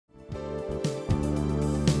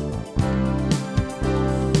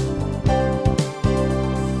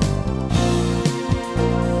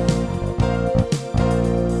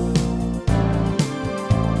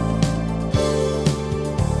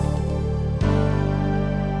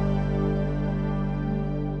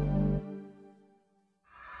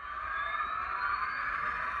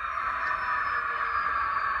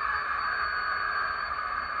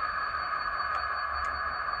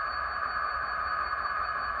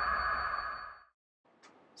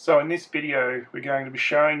So in this video we're going to be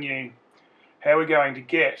showing you how we're going to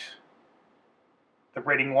get the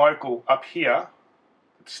Reading local up here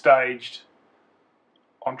that's staged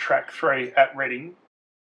on track 3 at Reading,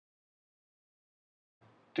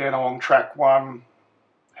 down along track 1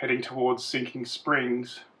 heading towards Sinking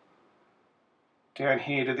Springs, down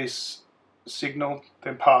here to this signal,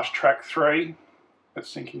 then past track 3 at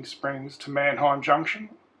Sinking Springs to Mannheim Junction,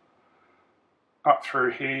 up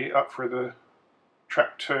through here, up through the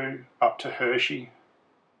track 2 up to Hershey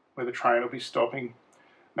where the train will be stopping.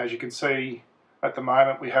 And as you can see at the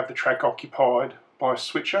moment we have the track occupied by a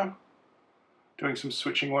switcher doing some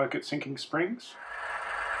switching work at Sinking Springs.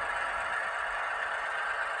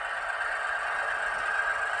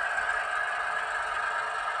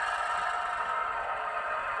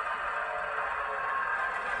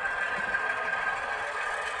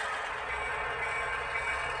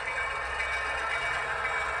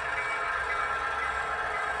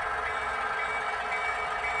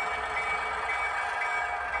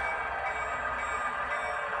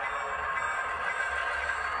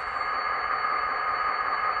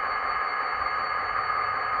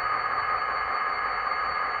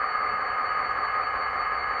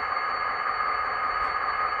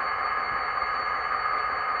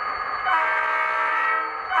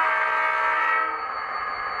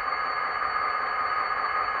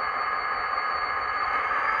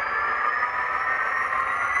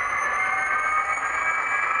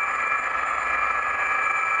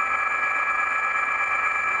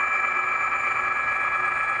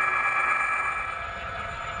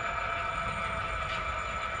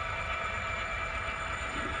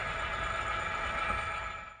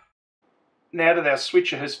 Now that our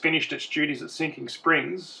switcher has finished its duties at Sinking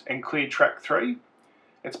Springs and cleared track 3,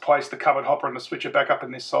 it's placed the covered hopper and the switcher back up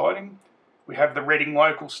in this siding. We have the Reading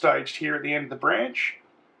local staged here at the end of the branch,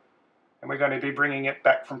 and we're going to be bringing it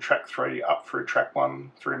back from track 3 up through track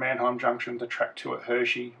 1 through Mannheim Junction to track 2 at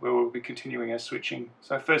Hershey, where we'll be continuing our switching.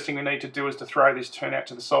 So first thing we need to do is to throw this turnout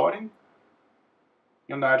to the siding.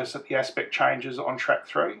 You'll notice that the aspect changes on track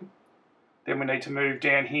 3. Then we need to move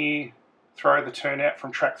down here, throw the turnout from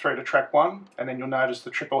track 3 to track 1, and then you'll notice the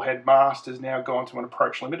triple head mast has now gone to an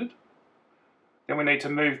approach limited. Then we need to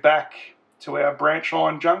move back to our branch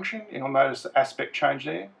line junction, and you'll notice the aspect change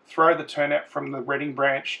there. Throw the turnout from the Reading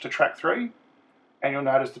branch to track 3, and you'll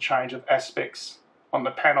notice the change of aspects on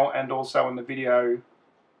the panel and also in the video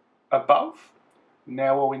above.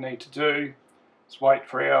 Now all we need to do is wait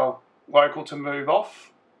for our local to move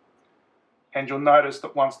off, and you'll notice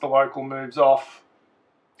that once the local moves off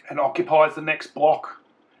and occupies the next block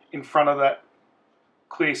in front of that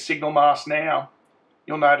clear signal mast now,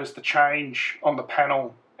 you'll notice the change on the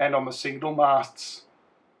panel and on the signal masts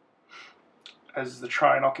as the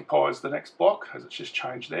train occupies the next block, as it's just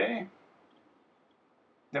changed there.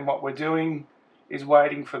 Then what we're doing is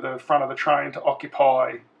waiting for the front of the train to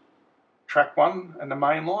occupy track 1 and the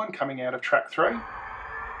main line coming out of track 3.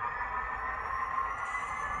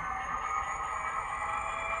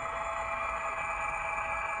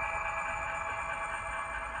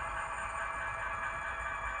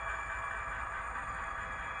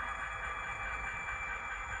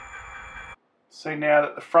 So now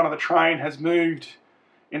that the front of the train has moved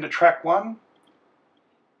into track 1,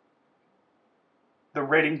 the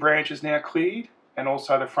Reading branch is now cleared, and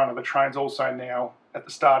also the front of the train's also now at the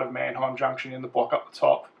start of Mannheim Junction in the block up the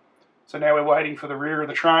top. So now we're waiting for the rear of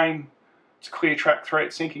the train to clear track 3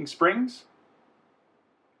 at Sinking Springs.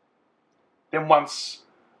 Then once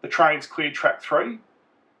the train's cleared track 3,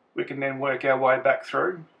 we can then work our way back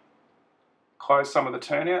through, close some of the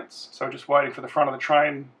turnouts. So we're just waiting for the front of the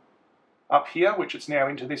train up here, which it's now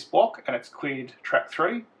into this block, and it's cleared track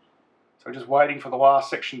 3. So we're just waiting for the last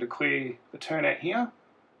section to clear the turnout here,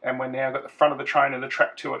 and we're now got the front of the train into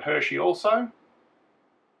track 2 at Hershey also.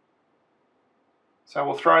 So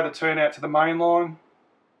we'll throw the turnout to the main line.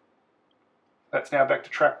 That's now back to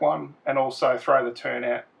track 1, and also throw the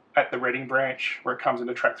turnout at the Reading branch where it comes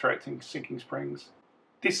into track 3 at Sinking Springs.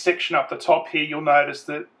 This section up the top here, you'll notice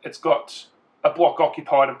that it's got a block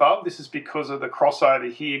occupied above. This is because of the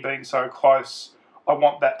crossover here being so close. I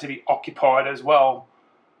want that to be occupied as well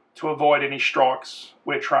to avoid any strikes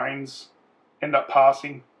where trains end up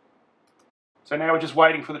passing. So now we're just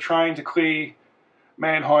waiting for the train to clear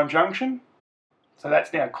Mannheim Junction. So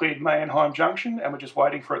that's now cleared Mannheim Junction, and we're just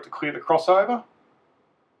waiting for it to clear the crossover.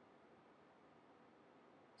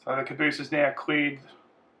 So the caboose has now cleared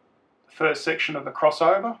the first section of the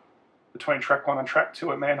crossover between track 1 and track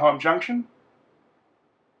 2 at Mannheim Junction.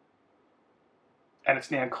 And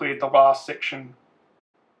it's now cleared the last section,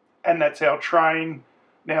 and that's our train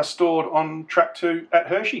now stored on track 2 at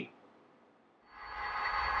Hershey.